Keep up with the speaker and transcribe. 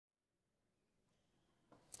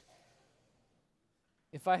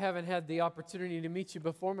If I haven't had the opportunity to meet you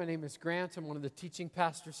before, my name is Grant. I'm one of the teaching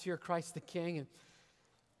pastors here at Christ the King. And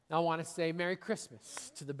I want to say Merry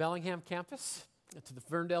Christmas to the Bellingham campus, to the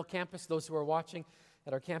Ferndale campus, those who are watching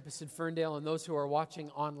at our campus in Ferndale, and those who are watching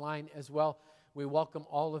online as well. We welcome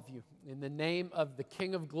all of you in the name of the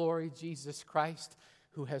King of Glory, Jesus Christ,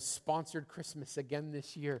 who has sponsored Christmas again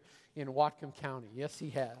this year in Whatcom County. Yes, he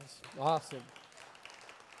has. Awesome.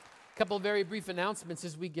 A couple of very brief announcements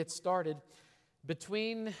as we get started.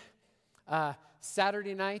 Between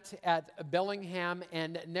Saturday night at Bellingham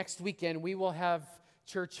and next weekend, we will have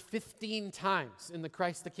church 15 times in the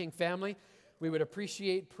Christ the King family. We would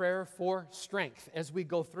appreciate prayer for strength as we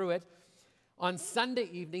go through it. On Sunday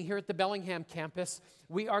evening here at the Bellingham campus,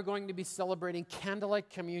 we are going to be celebrating Candlelight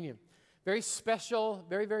Communion. Very special,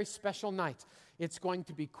 very, very special night. It's going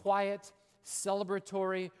to be quiet,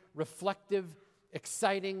 celebratory, reflective,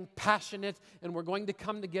 exciting, passionate, and we're going to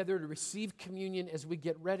come together to receive communion as we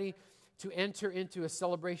get ready to enter into a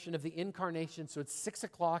celebration of the Incarnation. So it's 6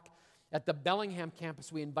 o'clock at the Bellingham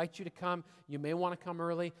campus. We invite you to come. You may want to come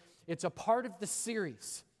early. It's a part of the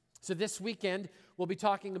series. So this weekend, we'll be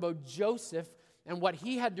talking about Joseph and what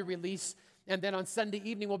he had to release, and then on Sunday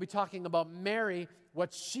evening, we'll be talking about Mary,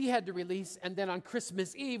 what she had to release, and then on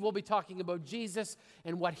Christmas Eve, we'll be talking about Jesus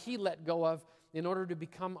and what he let go of in order to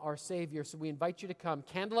become our Savior. So we invite you to come.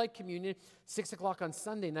 Candlelight Communion, 6 o'clock on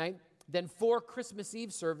Sunday night. Then 4 Christmas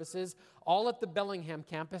Eve services, all at the Bellingham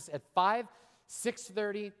campus at 5,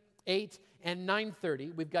 6:30, 8, and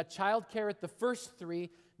 9:30. We've got childcare at the first 3,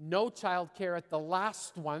 no childcare at the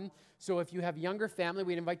last one. So if you have younger family,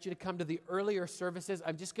 we'd invite you to come to the earlier services.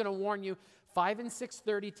 I'm just going to warn you, 5 and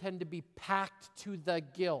 6:30 tend to be packed to the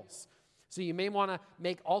gills. So you may want to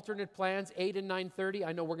make alternate plans, 8 and 9:30.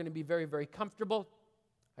 I know we're going to be very, very comfortable.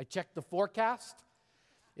 I checked the forecast.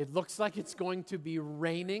 It looks like it's going to be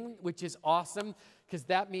raining, which is awesome, because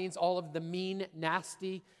that means all of the mean,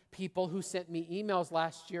 nasty people who sent me emails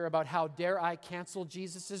last year about how dare I cancel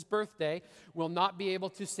Jesus' birthday will not be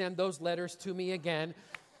able to send those letters to me again.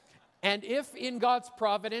 And if in God's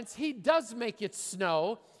providence he does make it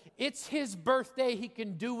snow, it's his birthday. He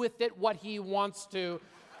can do with it what he wants to.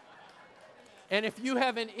 And if you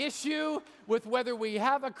have an issue with whether we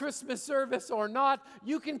have a Christmas service or not,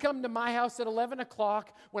 you can come to my house at 11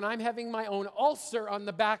 o'clock when I'm having my own ulcer on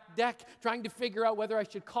the back deck, trying to figure out whether I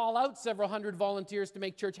should call out several hundred volunteers to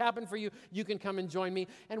make church happen for you. You can come and join me,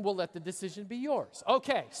 and we'll let the decision be yours.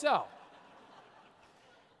 Okay, so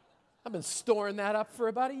I've been storing that up for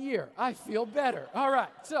about a year. I feel better. All right,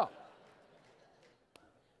 so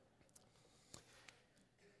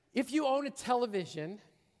if you own a television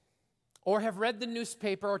or have read the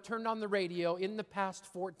newspaper or turned on the radio in the past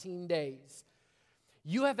 14 days,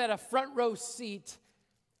 you have had a front row seat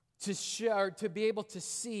to be able to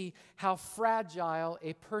see how fragile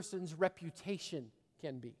a person's reputation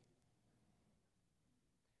can be.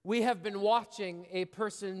 We have been watching a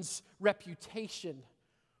person's reputation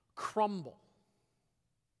crumble.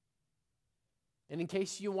 And in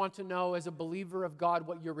case you want to know, as a believer of God,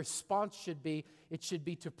 what your response should be, it should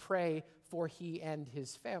be to pray for he and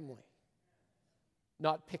his family,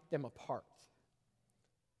 not pick them apart.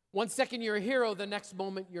 One second you're a hero, the next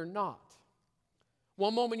moment you're not.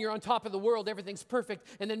 One moment you're on top of the world, everything's perfect,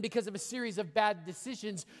 and then because of a series of bad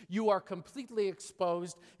decisions, you are completely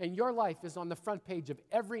exposed, and your life is on the front page of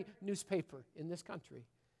every newspaper in this country.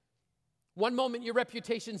 One moment your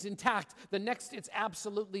reputation's intact, the next it's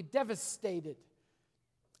absolutely devastated.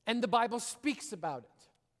 And the Bible speaks about it.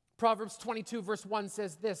 Proverbs 22 verse 1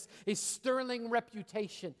 says this: a sterling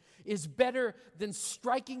reputation is better than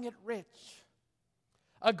striking it rich.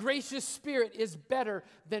 A gracious spirit is better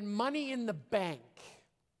than money in the bank.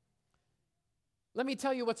 Let me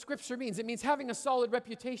tell you what Scripture means. It means having a solid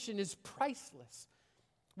reputation is priceless.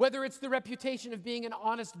 Whether it's the reputation of being an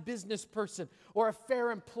honest business person, or a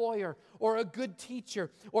fair employer, or a good teacher,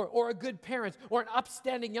 or a good parent, or an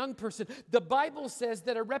upstanding young person, the Bible says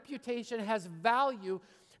that a reputation has value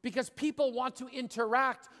because people want to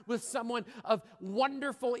interact with someone of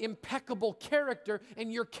wonderful, impeccable character,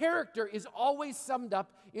 and your character is always summed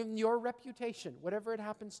up in your reputation, whatever it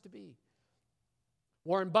happens to be.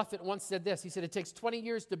 Warren Buffett once said this. He said, it takes 20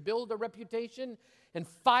 years to build a reputation and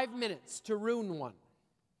 5 minutes to ruin one.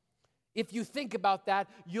 If you think about that,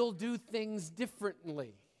 you'll do things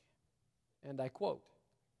differently. And I quote,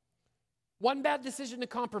 one bad decision to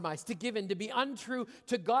compromise, to give in, to be untrue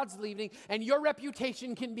to God's leading, and your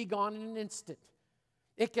reputation can be gone in an instant.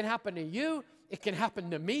 It can happen to you. It can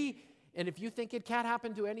happen to me. And if you think it can't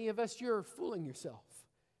happen to any of us, you're fooling yourself.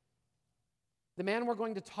 The man we're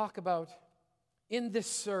going to talk about in this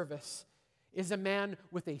service is a man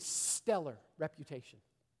with a stellar reputation,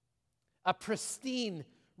 a pristine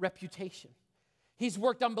reputation. He's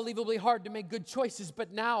worked unbelievably hard to make good choices,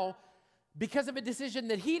 but now, because of a decision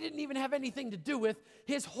that he didn't even have anything to do with,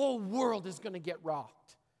 his whole world is going to get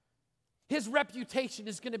rocked. His reputation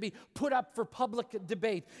is going to be put up for public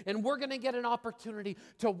debate, and we're going to get an opportunity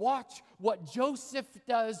to watch what Joseph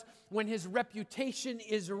does when his reputation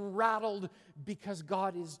is rattled because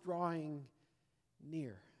God is drawing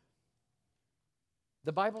near.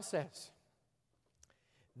 The Bible says,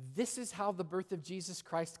 this is how the birth of Jesus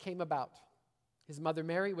Christ came about. His mother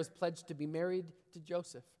Mary was pledged to be married to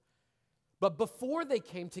Joseph. But before they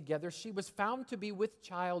came together, she was found to be with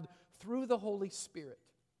child through the Holy Spirit.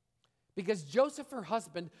 Because Joseph, her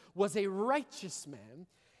husband, was a righteous man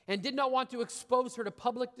and did not want to expose her to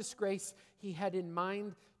public disgrace, he had in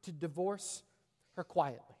mind to divorce her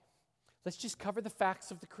quietly. Let's just cover the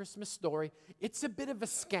facts of the Christmas story. It's a bit of a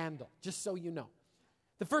scandal, just so you know.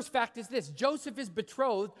 The first fact is this: Joseph is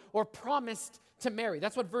betrothed or promised to Mary.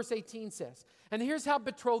 That's what verse 18 says. And here's how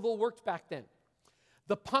betrothal worked back then.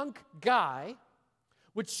 The punk guy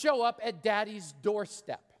would show up at daddy's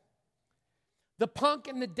doorstep. The punk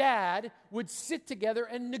and the dad would sit together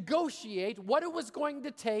and negotiate what it was going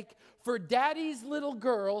to take for daddy's little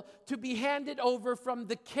girl to be handed over from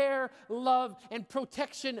the care, love, and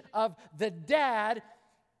protection of the dad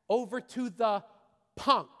over to the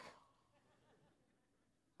punk.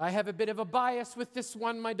 I have a bit of a bias with this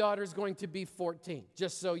one. My daughter's going to be 14,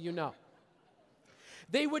 just so you know.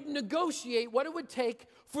 They would negotiate what it would take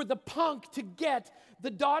for the punk to get the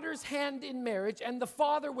daughter's hand in marriage, and the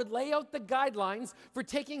father would lay out the guidelines for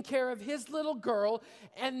taking care of his little girl,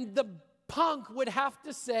 and the punk would have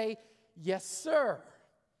to say, yes, sir.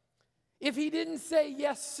 If he didn't say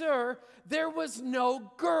yes, sir, there was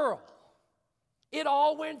no girl. It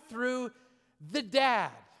all went through the dad.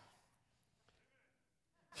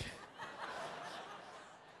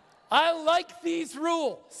 I like these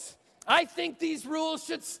rules. I think these rules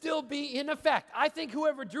should still be in effect. I think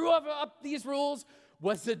whoever drew up these rules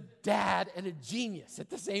was a dad and a genius at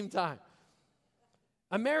the same time.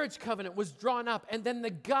 A marriage covenant was drawn up, and then the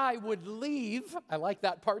guy would leave. I like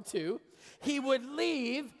that part too. He would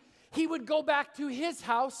leave. He would go back to his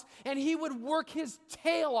house, and he would work his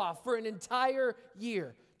tail off for an entire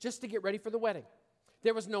year just to get ready for the wedding.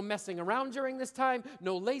 There was no messing around during this time,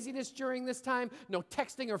 no laziness during this time, no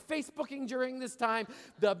texting or Facebooking during this time.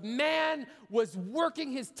 The man was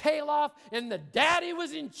working his tail off, and the daddy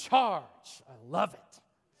was in charge. I love it.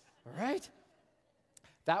 All right?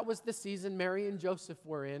 That was the season Mary and Joseph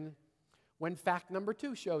were in when fact number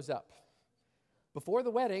 2 shows up. Before the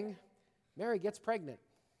wedding, Mary gets pregnant.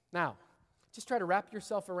 Now, just try to wrap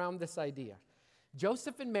yourself around this idea.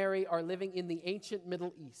 Joseph and Mary are living in the ancient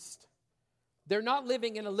Middle East. They're not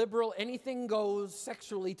living in a liberal, anything goes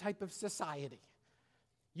sexually type of society.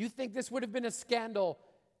 You think this would have been a scandal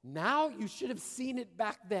now? You should have seen it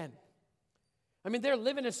back then. I mean, they're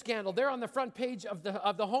living a scandal. They're on the front page of the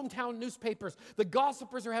hometown newspapers. The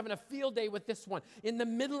gossipers are having a field day with this one. In the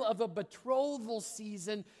middle of a betrothal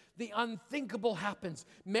season, the unthinkable happens.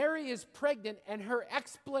 Mary is pregnant, and her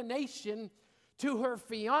explanation to her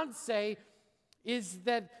fiancé is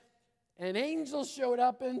that an angel showed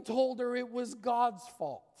up and told her it was God's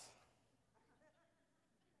fault.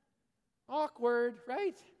 Awkward,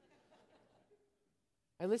 right?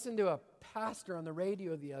 I listened to a pastor on the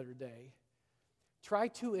radio the other day try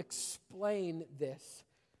to explain this,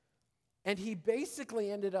 and he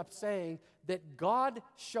basically ended up saying that God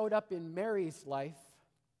showed up in Mary's life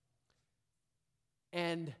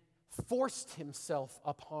and forced himself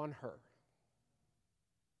upon her.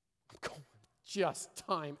 I'm going, just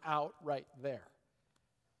time out right there.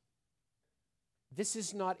 This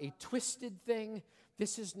is not a twisted thing.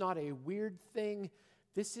 This is not a weird thing.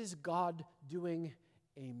 This is God doing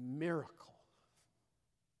a miracle.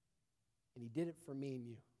 And he did it for me and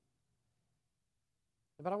you.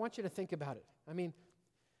 But I want you to think about it. I mean,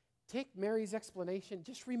 take Mary's explanation,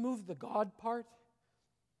 just remove the God part.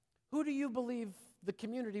 Who do you believe the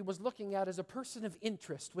community was looking at as a person of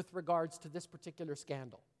interest with regards to this particular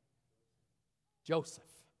scandal? Joseph.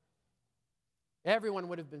 Everyone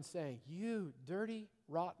would have been saying, you dirty,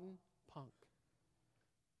 rotten punk.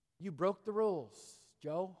 You broke the rules,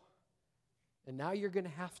 Joe, and now you're going to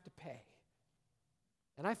have to pay.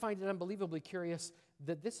 And I find it unbelievably curious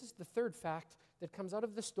that this is the third fact that comes out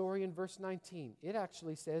of the story in verse 19. It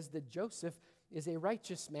actually says that Joseph is a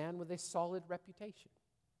righteous man with a solid reputation.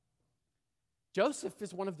 Joseph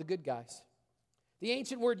is one of the good guys. The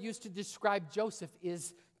ancient word used to describe Joseph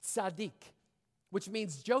is tzaddik, which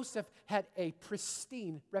means Joseph had a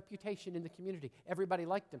pristine reputation in the community. Everybody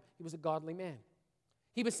liked him. He was a godly man.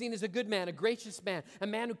 He was seen as a good man, a gracious man, a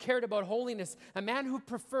man who cared about holiness, a man who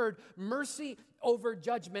preferred mercy over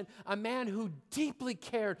judgment, a man who deeply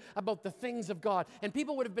cared about the things of God. And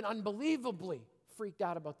people would have been unbelievably freaked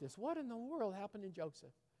out about this. What in the world happened to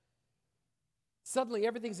Joseph? Suddenly,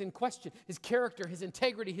 everything's in question. His character, his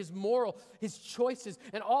integrity, his moral, his choices.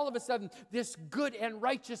 And all of a sudden, this good and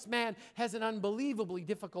righteous man has an unbelievably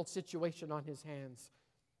difficult situation on his hands.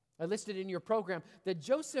 I listed in your program that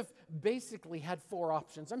Joseph basically had 4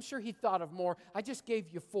 options. I'm sure he thought of more. I just gave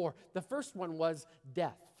you 4. The first one was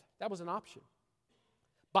death. That was an option.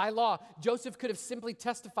 By law, Joseph could have simply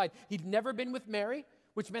testified he'd never been with Mary,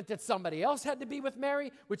 which meant that somebody else had to be with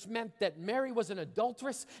Mary, which meant that Mary was an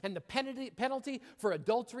adulteress, and the penalty for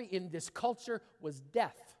adultery in this culture was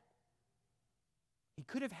death. He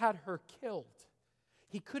could have had her killed.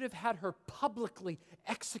 He could have had her publicly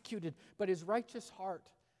executed, but his righteous heart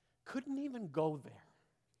couldn't even go there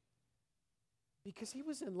because he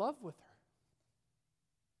was in love with her.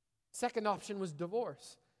 Second option was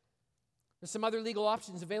divorce. There's some other legal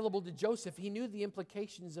options available to Joseph. He knew the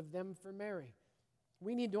implications of them for Mary.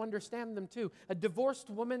 We need to understand them too. A divorced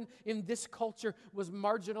woman in this culture was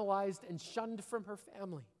marginalized and shunned from her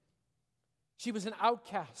family. She was an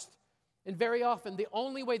outcast. And very often, the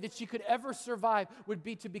only way that she could ever survive would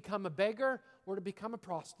be to become a beggar or to become a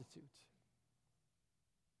prostitute.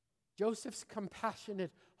 Joseph's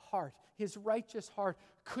compassionate heart, his righteous heart,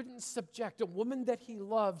 couldn't subject a woman that he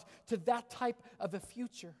loved to that type of a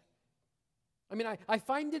future. I mean, I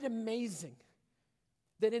find it amazing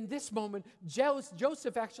that in this moment,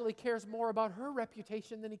 Joseph actually cares more about her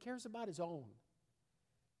reputation than he cares about his own.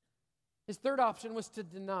 His third option was to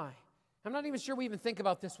deny. I'm not even sure we even think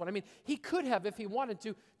about this one. I mean, he could have, if he wanted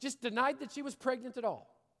to, just denied that she was pregnant at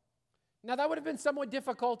all. Now, that would have been somewhat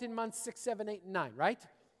difficult in months 6, 7, 8, and 9, right?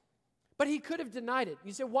 But he could have denied it.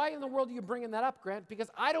 You say, why in the world are you bringing that up, Grant?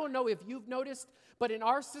 Because I don't know if you've noticed, but in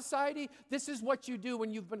our society, this is what you do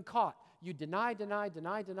when you've been caught. You deny,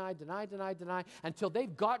 until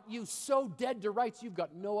they've got you so dead to rights, you've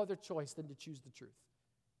got no other choice than to choose the truth.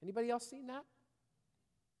 Anybody else seen that?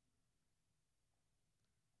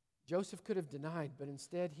 Joseph could have denied, but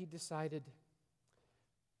instead he decided,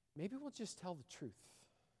 maybe we'll just tell the truth.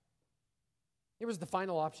 Here was the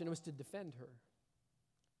final option. It was to defend her.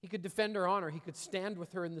 He could defend her honor. He could stand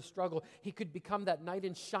with her in the struggle. He could become that knight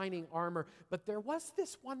in shining armor. But there was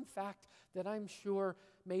this one fact that I'm sure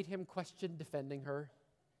made him question defending her.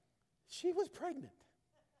 She was pregnant.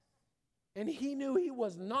 And he knew he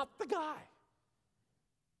was not the guy.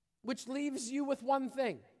 Which leaves you with one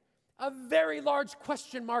thing. A very large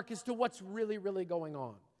question mark as to what's really, really going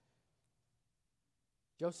on.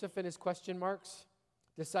 Joseph and his question marks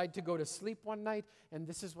decide to go to sleep one night, and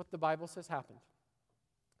this is what the Bible says happened.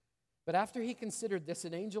 But after he considered this,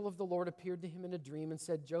 an angel of the Lord appeared to him in a dream and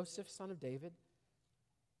said, Joseph, son of David,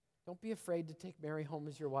 don't be afraid to take Mary home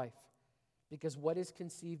as your wife, because what is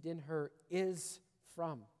conceived in her is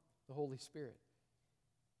from the Holy Spirit.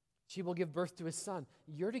 She will give birth to his son.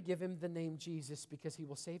 You're to give him the name Jesus, because he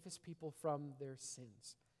will save his people from their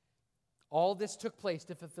sins. All this took place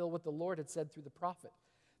to fulfill what the Lord had said through the prophet.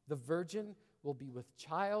 The virgin will be with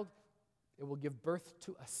child. It will give birth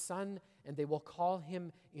to a son, and they will call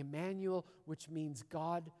him Emmanuel, which means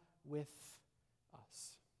God with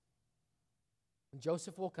us. When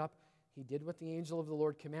Joseph woke up, he did what the angel of the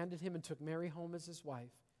Lord commanded him and took Mary home as his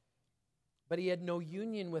wife. But he had no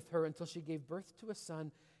union with her until she gave birth to a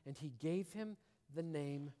son, and he gave him the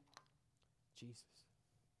name Jesus.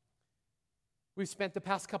 We've spent the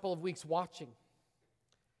past couple of weeks watching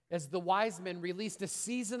as the wise men released a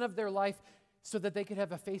season of their life so that they could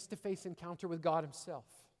have a face-to-face encounter with God himself.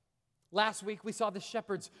 Last week, we saw the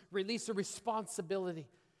shepherds release a responsibility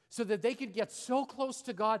so that they could get so close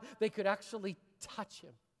to God, they could actually touch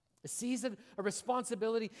him. A season, a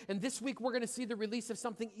responsibility, and this week we're going to see the release of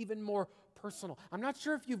something even more personal. I'm not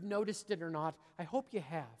sure if you've noticed it or not. I hope you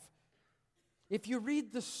have. If you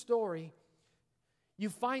read the story, you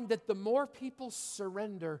find that the more people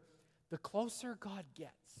surrender, the closer God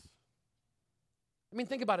gets. I mean,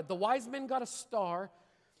 think about it. The wise men got a star.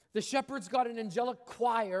 The shepherds got an angelic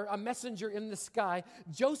choir, a messenger in the sky.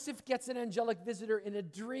 Joseph gets an angelic visitor in a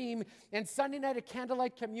dream. And Sunday night at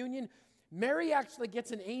candlelight communion, Mary actually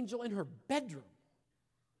gets an angel in her bedroom.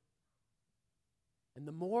 And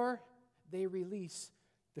the more they release,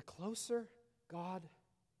 the closer God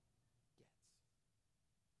gets.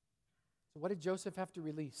 So what did Joseph have to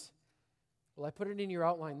release? Well, I put it in your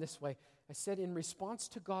outline this way. I said in response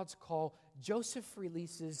to God's call, Joseph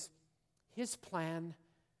releases his plan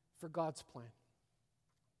for God's plan.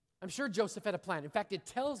 I'm sure Joseph had a plan. In fact, it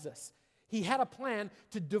tells us he had a plan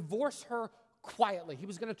to divorce her quietly. He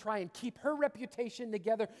was going to try and keep her reputation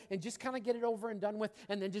together and just kind of get it over and done with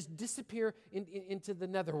and then just disappear into the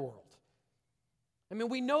netherworld. I mean,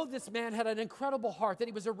 we know this man had an incredible heart, that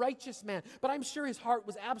he was a righteous man, but I'm sure his heart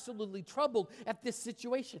was absolutely troubled at this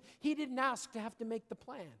situation. He didn't ask to have to make the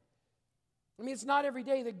plan. I mean, it's not every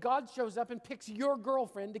day that God shows up and picks your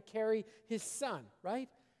girlfriend to carry his son, right?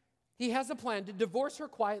 He has a plan to divorce her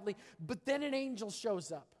quietly, but then an angel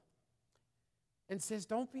shows up and says,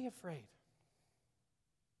 don't be afraid.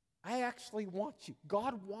 I actually want you.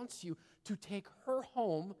 God wants you to take her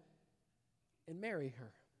home and marry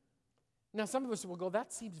her. Now, some of us will go,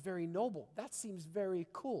 that seems very noble. That seems very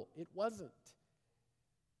cool. It wasn't.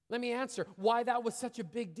 Let me answer why that was such a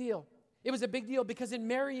big deal. It was a big deal because in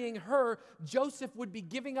marrying her, Joseph would be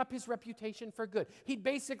giving up his reputation for good. He'd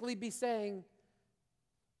basically be saying,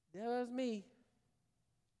 that was me.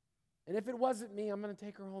 And if it wasn't me, I'm going to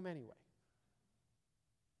take her home anyway.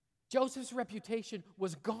 Joseph's reputation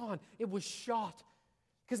was gone. It was shot.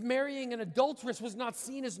 Because marrying an adulteress was not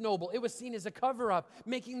seen as noble. It was seen as a cover-up,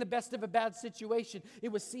 making the best of a bad situation. It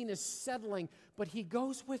was seen as settling. But he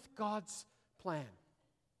goes with God's plan.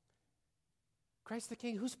 Christ the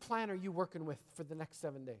King, whose plan are you working with for the next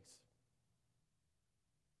 7 days?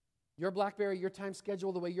 Your BlackBerry, your time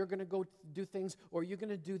schedule, the way you're going to go do things, or are you going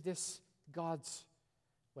to do this God's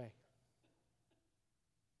way?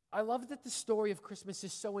 I love that the story of Christmas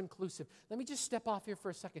is so inclusive. Let me just step off here for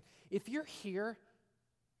a second. If you're here,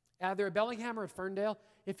 either at Bellingham or at Ferndale,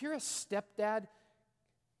 if you're a stepdad,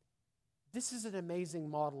 this is an amazing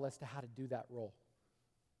model as to how to do that role.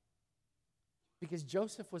 Because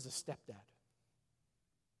Joseph was a stepdad.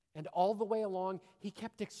 And all the way along, he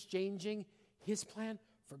kept exchanging his plan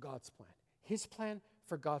for God's plan. His plan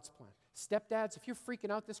for God's plan. Stepdads, if you're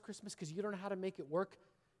freaking out this Christmas because you don't know how to make it work,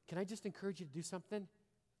 can I just encourage you to do something?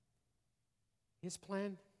 His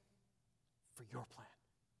plan for your plan.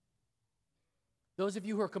 Those of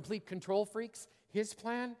you who are complete control freaks, his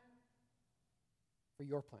plan for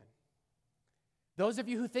your plan. Those of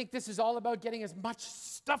you who think this is all about getting as much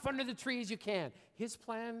stuff under the tree as you can, his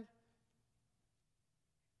plan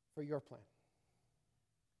for your plan.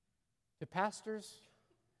 To pastors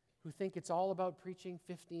who think it's all about preaching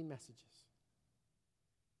 15 messages,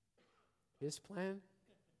 his plan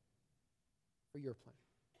for your plan.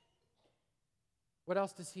 What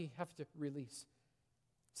else does he have to release?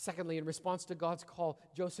 Secondly, in response to God's call,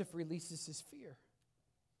 Joseph releases his fear.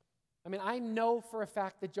 I mean, I know for a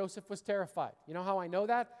fact that Joseph was terrified. You know how I know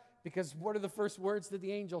that? Because what are the first words that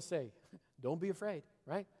the angel say? Don't be afraid,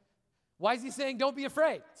 right? Why is he saying don't be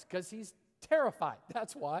afraid? It's because he's terrified.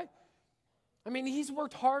 That's why. I mean, he's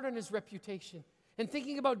worked hard on his reputation. And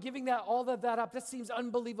thinking about giving all of that up, that seems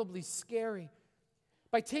unbelievably scary.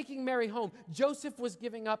 By taking Mary home, Joseph was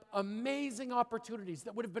giving up amazing opportunities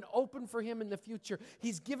that would have been open for him in the future.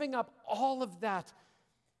 He's giving up all of that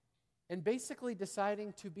and basically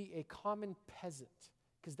deciding to be a common peasant,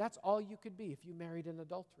 because that's all you could be if you married an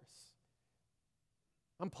adulteress.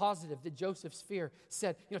 I'm positive that Joseph's fear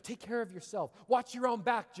said, take care of yourself. Watch your own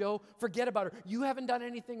back, Joe. Forget about her. You haven't done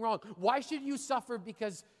anything wrong. Why should you suffer?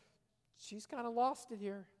 Because she's kind of lost it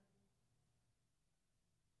here.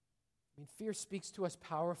 I mean, fear speaks to us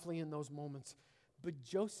powerfully in those moments. But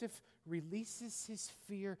Joseph releases his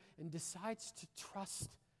fear and decides to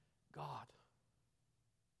trust God.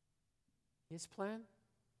 His plan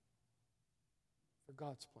for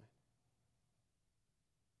God's plan.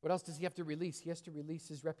 What else does he have to release? He has to release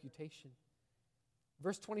his reputation.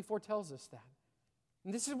 Verse 24 tells us that.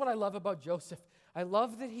 And this is what I love about Joseph. I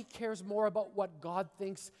love that he cares more about what God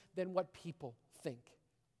thinks than what people think.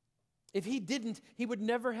 If he didn't, he would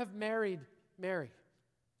never have married Mary.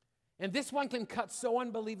 And this one can cut so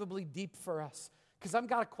unbelievably deep for us, because I've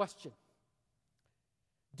got a question.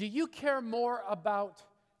 Do you care more about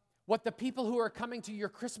what the people who are coming to your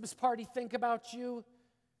Christmas party think about you,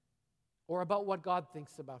 or about what God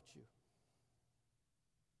thinks about you?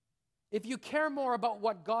 If you care more about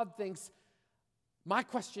what God thinks, my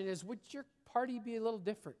question is, would your party be a little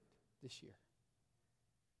different this year?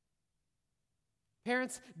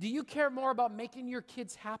 Parents, do you care more about making your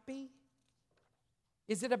kids happy?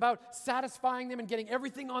 Is it about satisfying them and getting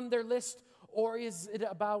everything on their list? Or is it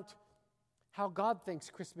about how God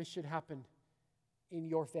thinks Christmas should happen in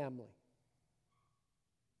your family?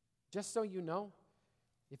 Just so you know,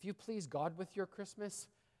 if you please God with your Christmas,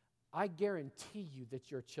 I guarantee you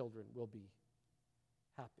that your children will be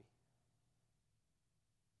happy.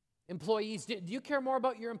 Employees, do you care more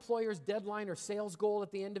about your employer's deadline or sales goal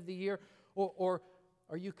at the end of the year? Or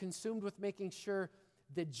are you consumed with making sure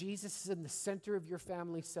that Jesus is in the center of your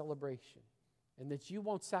family celebration and that you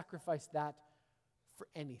won't sacrifice that for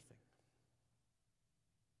anything.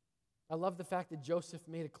 I love the fact that Joseph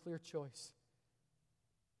made a clear choice.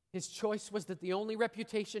 His choice was that the only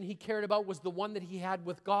reputation he cared about was the one that he had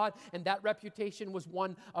with God, and that reputation was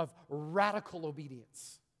one of radical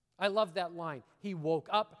obedience. I love that line. He woke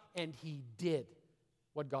up and he did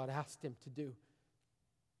what God asked him to do.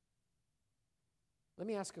 Let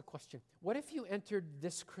me ask a question. What if you entered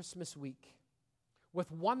this Christmas week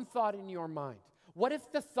with one thought in your mind? What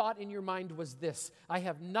if the thought in your mind was this: I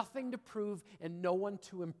have nothing to prove and no one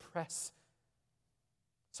to impress,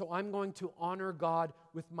 so I'm going to honor God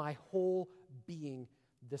with my whole being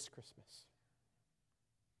this Christmas?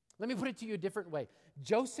 Let me put it to you a different way.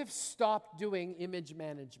 Joseph stopped doing image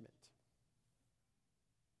management.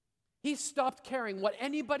 He stopped caring what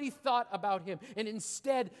anybody thought about him, and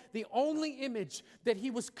instead, the only image that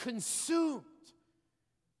he was consumed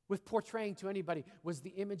with portraying to anybody was the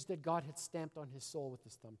image that God had stamped on his soul with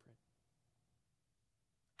his thumbprint.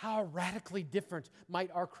 How radically different might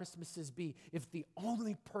our Christmases be if the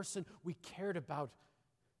only person we cared about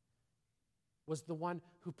was the one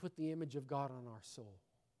who put the image of God on our soul?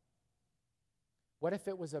 What if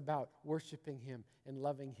it was about worshiping Him and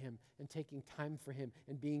loving Him and taking time for Him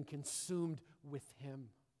and being consumed with Him?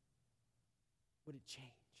 Would it change?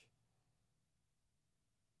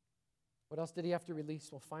 What else did he have to release?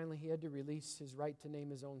 Well, finally, he had to release his right to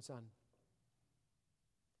name his own son.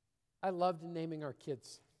 I loved naming our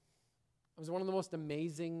kids. It was one of the most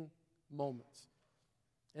amazing moments.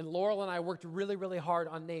 And Laurel and I worked really, really hard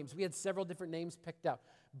on names. We had several different names picked out.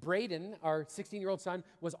 Braden, our 16-year-old son,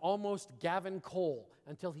 was almost Gavin Cole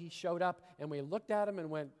until he showed up, and we looked at him and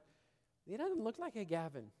went, he doesn't look like a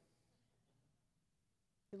Gavin.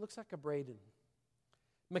 He looks like a Braden.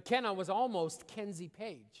 McKenna was almost Kenzie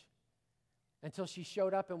Page until she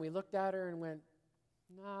showed up, and we looked at her and went,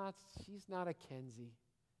 nah, she's not a Kenzie.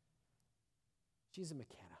 She's a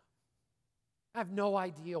McKenna. I have no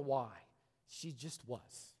idea why. She just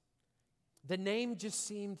was. The name just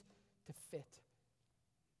seemed to fit.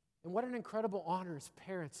 And what an incredible honor as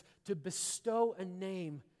parents to bestow a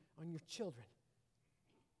name on your children.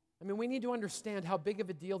 I mean, we need to understand how big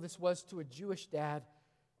of a deal this was to a Jewish dad.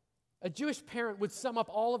 A Jewish parent would sum up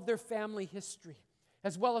all of their family history,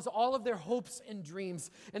 as well as all of their hopes and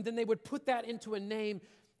dreams, and then they would put that into a name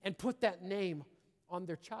and put that name on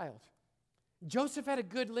their child. Joseph had a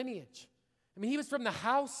good lineage. I mean, he was from the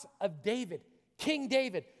house of David, King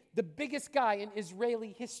David, the biggest guy in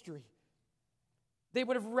Israeli history. They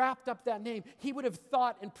would have wrapped up that name. He would have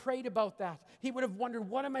thought and prayed about that. He would have wondered,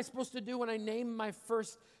 what am I supposed to do when I name my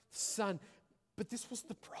first son? But this was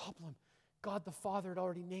the problem. God the Father had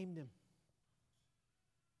already named him.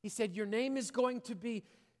 He said, your name is going to be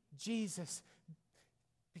Jesus,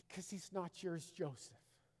 because he's not yours, Joseph.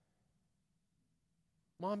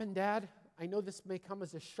 Mom and Dad, I know this may come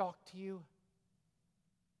as a shock to you.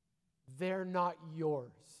 They're not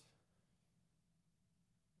yours.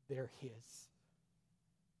 They're his.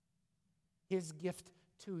 His gift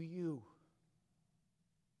to you.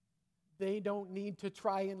 They don't need to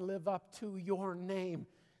try and live up to your name.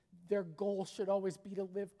 Their goal should always be to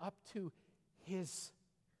live up to his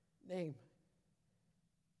name.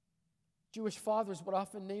 Jewish fathers would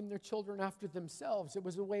often name their children after themselves. It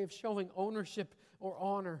was a way of showing ownership or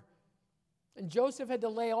honor. And Joseph had to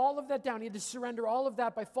lay all of that down. He had to surrender all of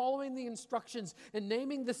that by following the instructions and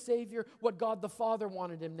naming the Savior what God the Father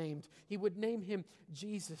wanted him named. He would name him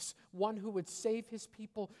Jesus, one who would save his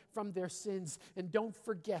people from their sins. And don't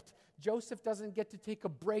forget, Joseph doesn't get to take a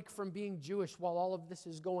break from being Jewish while all of this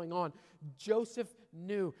is going on. Joseph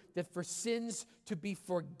knew that for sins to be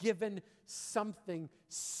forgiven,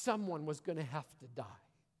 someone was going to have to die.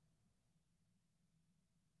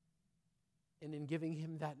 And in giving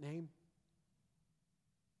him that name,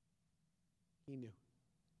 he knew.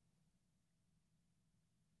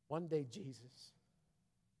 One day Jesus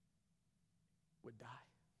would die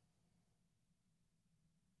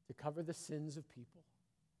to cover the sins of people,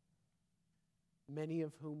 many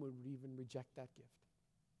of whom would even reject that gift.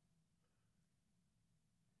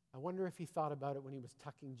 I wonder if he thought about it when he was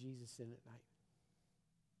tucking Jesus in at night.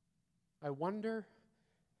 I wonder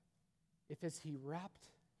if as he wrapped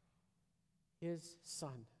his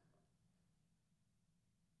son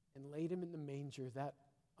and laid him in the manger that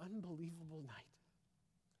unbelievable night,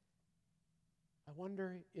 I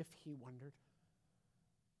wonder if he wondered,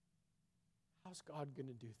 how's God going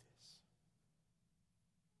to do this?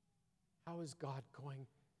 How is God going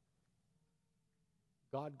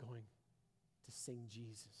to sing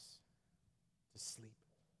Jesus to sleep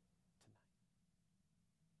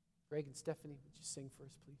tonight? Greg and Stephanie, would you sing for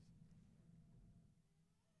us, please?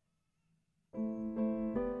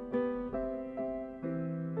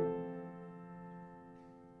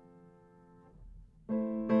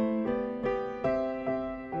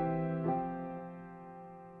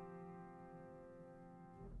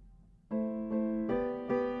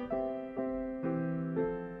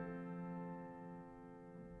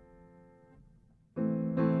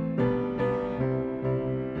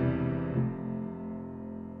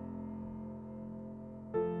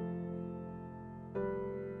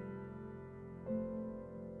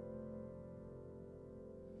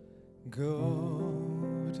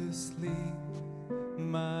 Go to sleep,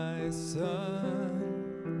 my son.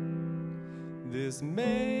 This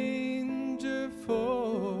manger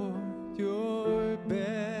for your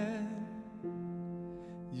bed.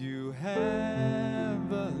 You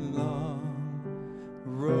have a long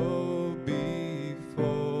road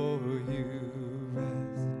before you.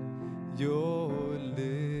 Rest your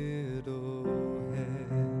little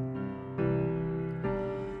head.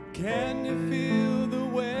 Can you feel the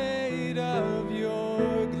weight of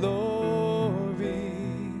your glory?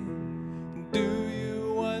 Do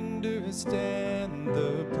you understand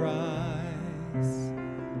the price?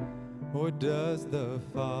 Or does the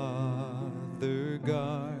Father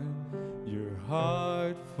guard your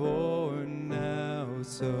heart for now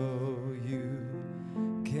so you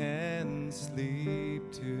can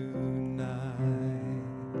sleep tonight?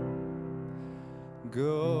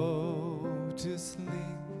 Go to sleep,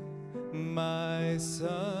 my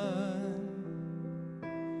son,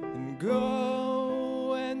 and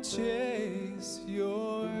go and chase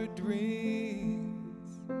your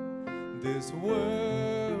dreams. This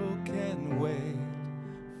world can wait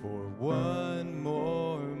for one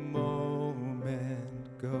more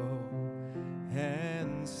moment. Go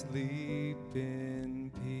and sleep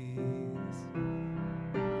in peace.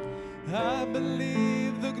 I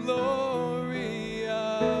believe the glory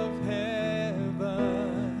of heaven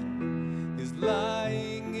is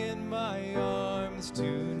lying in my arms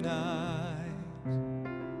tonight.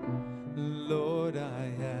 Lord,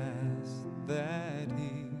 I ask that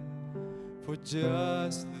He, for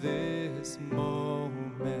just this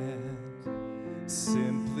moment,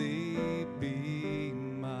 simply be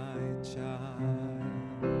my child.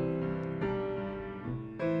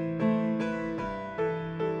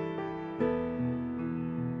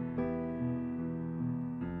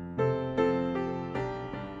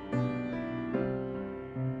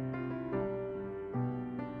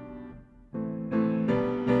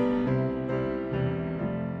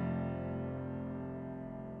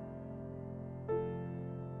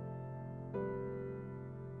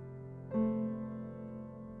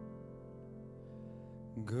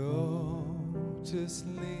 Go to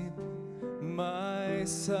sleep, my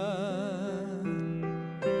son.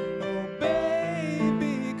 Oh,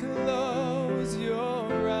 baby, close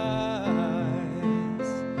your eyes.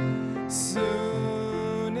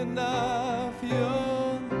 Soon enough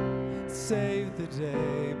you'll save the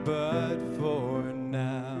day, but for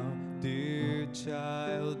now, dear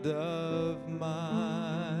child of mine,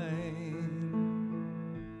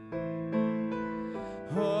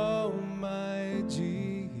 oh, my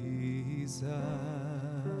Jesus,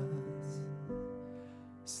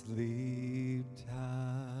 sleep tight.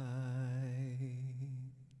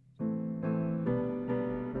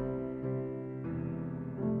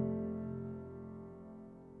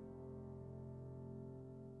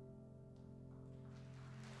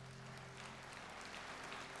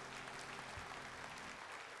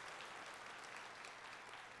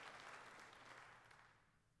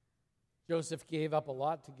 Joseph gave up a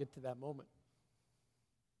lot to get to that moment.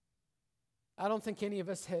 I don't think any of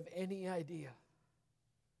us have any idea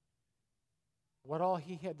what all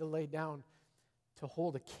he had to lay down to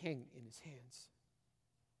hold a king in his hands.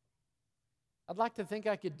 I'd like to think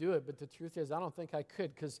I could do it, but the truth is I don't think I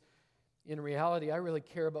could, because in reality I really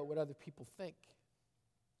care about what other people think.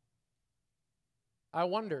 I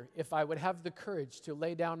wonder if I would have the courage to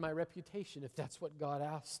lay down my reputation if that's what God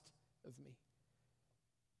asked of me.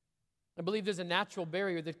 I believe there's a natural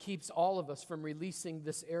barrier that keeps all of us from releasing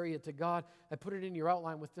this area to God. I put it in your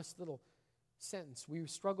outline with this little sentence. We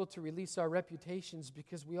struggle to release our reputations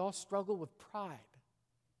because we all struggle with pride.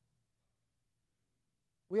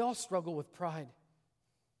 We all struggle with pride.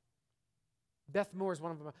 Beth Moore is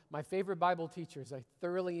one of my favorite Bible teachers. I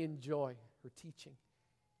thoroughly enjoy her teaching.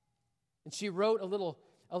 And she wrote a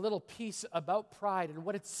little piece about pride and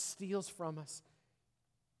what it steals from us.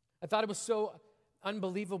 I thought it was so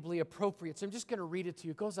unbelievably appropriate. So I'm just going to read it to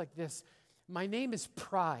you. It goes like this. My name is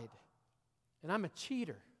Pride, and I'm a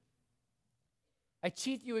cheater. I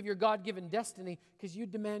cheat you of your God-given destiny because you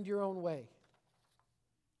demand your own way.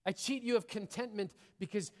 I cheat you of contentment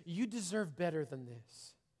because you deserve better than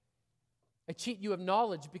this. I cheat you of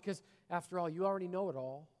knowledge because, after all, you already know it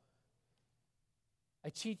all. I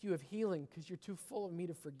cheat you of healing because you're too full of me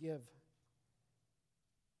to forgive.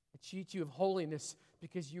 I cheat you of holiness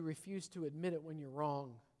because you refuse to admit it when you're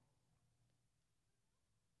wrong.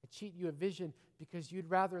 I cheat you of vision because you'd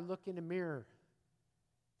rather look in a mirror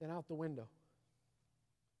than out the window.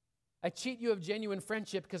 I cheat you of genuine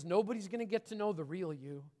friendship because nobody's going to get to know the real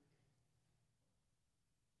you.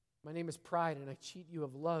 My name is pride, and I cheat you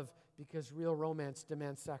of love because real romance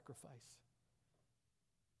demands sacrifice.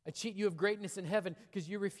 I cheat you of greatness in heaven because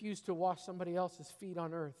you refuse to wash somebody else's feet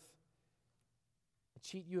on earth. I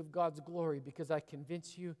cheat you of God's glory because I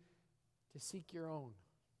convince you to seek your own.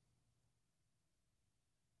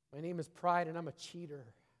 My name is pride, and I'm a cheater.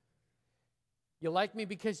 You like me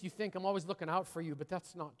because you think I'm always looking out for you, but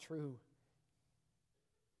that's not true.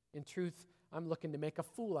 In truth, I'm looking to make a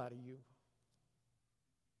fool out of you.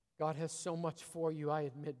 God has so much for you, I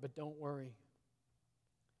admit, but don't worry.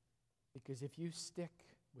 Because if you stick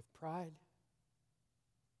with pride,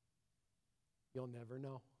 you'll never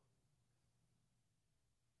know.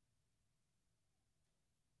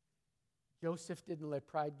 Joseph didn't let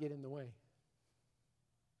pride get in the way.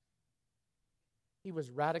 He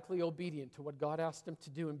was radically obedient to what God asked him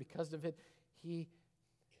to do, and because of it, he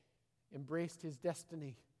embraced his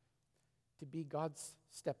destiny to be God's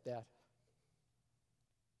stepdad.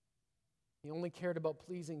 He only cared about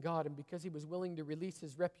pleasing God, and because he was willing to release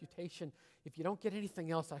his reputation, if you don't get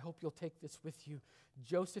anything else, I hope you'll take this with you.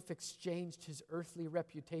 Joseph exchanged his earthly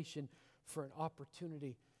reputation for an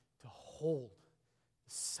opportunity to hold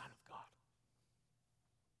the Son of God.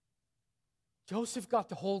 Joseph got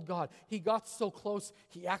to hold God. He got so close,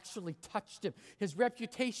 he actually touched him. His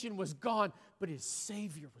reputation was gone, but his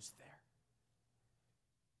Savior was there.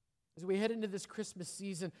 As we head into this Christmas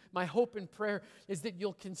season, my hope and prayer is that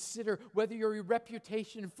you'll consider whether your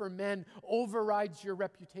reputation for men overrides your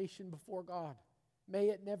reputation before God. May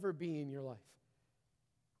it never be in your life.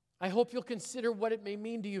 I hope you'll consider what it may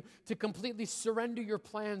mean to you to completely surrender your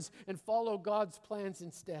plans and follow God's plans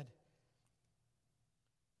instead.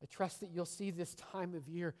 I trust that you'll see this time of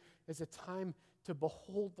year as a time to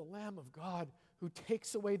behold the Lamb of God who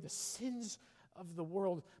takes away the sins of the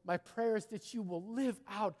world. My prayer is that you will live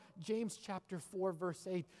out James chapter 4, verse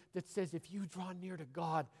 8, that says, if you draw near to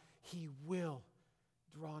God, He will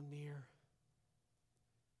draw near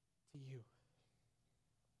to you.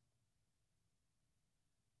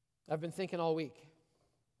 I've been thinking all week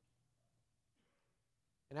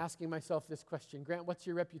and asking myself this question: Grant, what's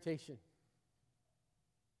your reputation?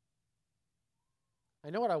 I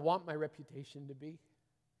know what I want my reputation to be.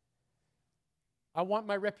 I want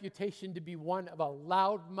my reputation to be one of a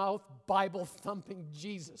loudmouth, Bible-thumping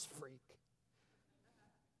Jesus freak.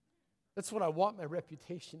 That's what I want my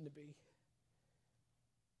reputation to be.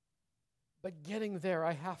 But getting there,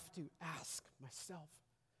 I have to ask myself,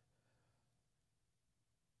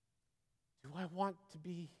 do I want to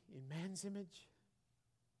be in man's image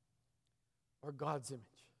or God's image?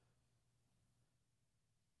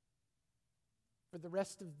 For the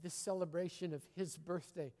rest of this celebration of His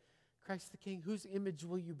birthday, Christ the King, whose image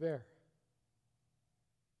will you bear?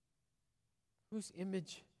 Whose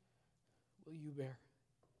image will you bear?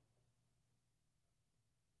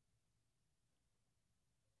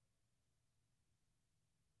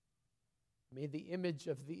 May the image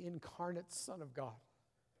of the incarnate Son of God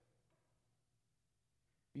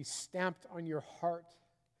be stamped on your heart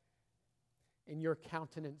and your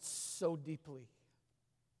countenance so deeply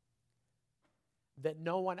that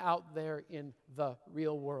no one out there in the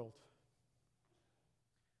real world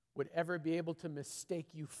would ever be able to mistake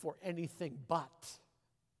you for anything but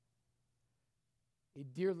a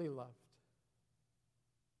dearly loved,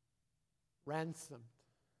 ransomed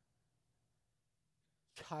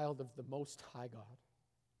child of the Most High God,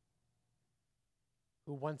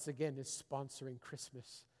 who once again is sponsoring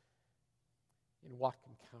Christmas in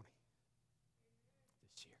Whatcom County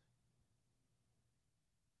this year.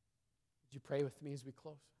 Would you pray with me as we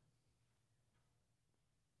close?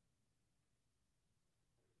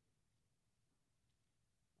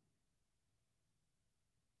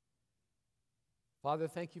 Father,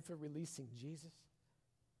 thank you for releasing Jesus.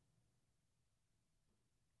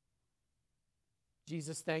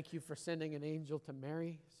 Jesus, thank you for sending an angel to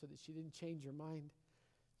Mary so that she didn't change her mind.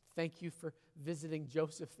 Thank you for visiting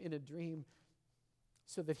Joseph in a dream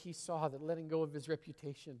so that he saw that letting go of his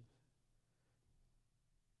reputation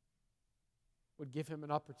would give him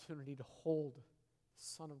an opportunity to hold the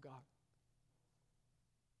Son of God.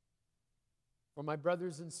 For my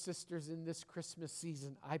brothers and sisters in this Christmas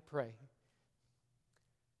season, I pray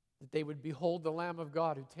that they would behold the Lamb of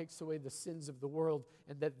God who takes away the sins of the world,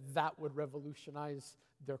 and that would revolutionize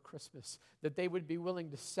their Christmas. That they would be willing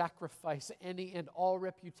to sacrifice any and all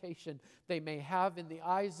reputation they may have in the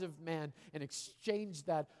eyes of man and exchange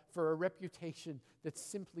that for a reputation that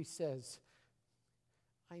simply says,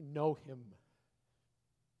 I know him.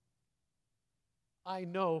 I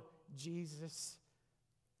know Jesus.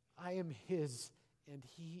 I am his, and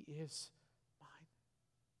he is mine.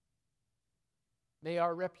 May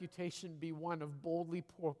our reputation be one of boldly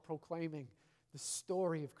proclaiming the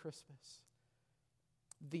story of Christmas,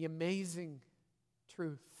 the amazing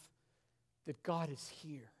truth that God is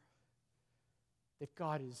here, that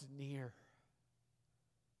God is near,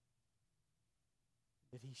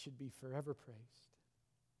 that he should be forever praised.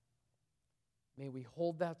 May we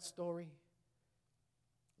hold that story,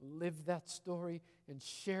 live that story, and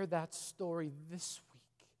share that story this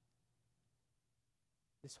week,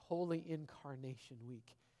 this Holy Incarnation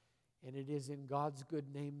Week. And it is in God's good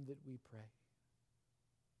name that we pray.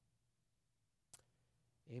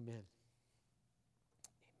 Amen.